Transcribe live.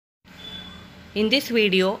In this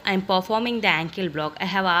video, I am performing the ankle block. I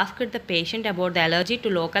have asked the patient about the allergy to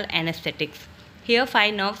local anesthetics. Here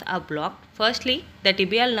 5 nerves are blocked. Firstly, the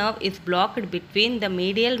tibial nerve is blocked between the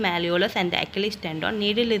medial malleolus and the Achilles tendon.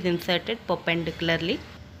 Needle is inserted perpendicularly.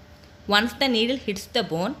 Once the needle hits the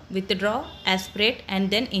bone, withdraw, aspirate and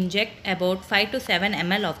then inject about 5 to 7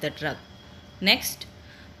 ml of the drug. Next,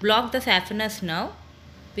 block the saphenous nerve,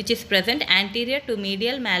 which is present anterior to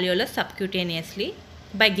medial malleolus subcutaneously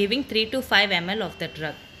by giving 3 to 5 ml of the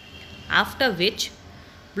drug. After which,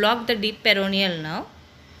 block the deep peroneal nerve,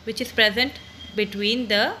 which is present between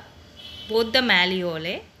both the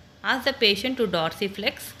malleoli. Ask the patient to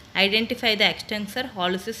dorsiflex, identify the extensor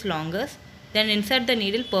hallucis longus, then insert the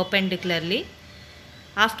needle perpendicularly.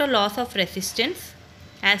 After loss of resistance,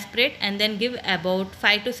 aspirate and then give about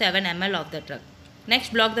 5 to 7 ml of the drug.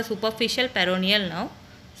 Next, block the superficial peroneal nerve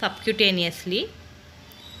subcutaneously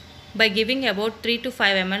by giving about 3 to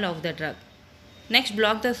 5 ml of the drug. Next,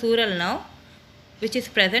 block the sural nerve, which is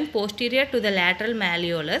present posterior to the lateral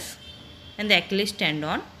malleolus and the Achilles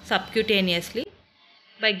tendon subcutaneously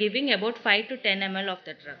by giving about 5 to 10 ml of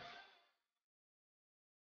the drug.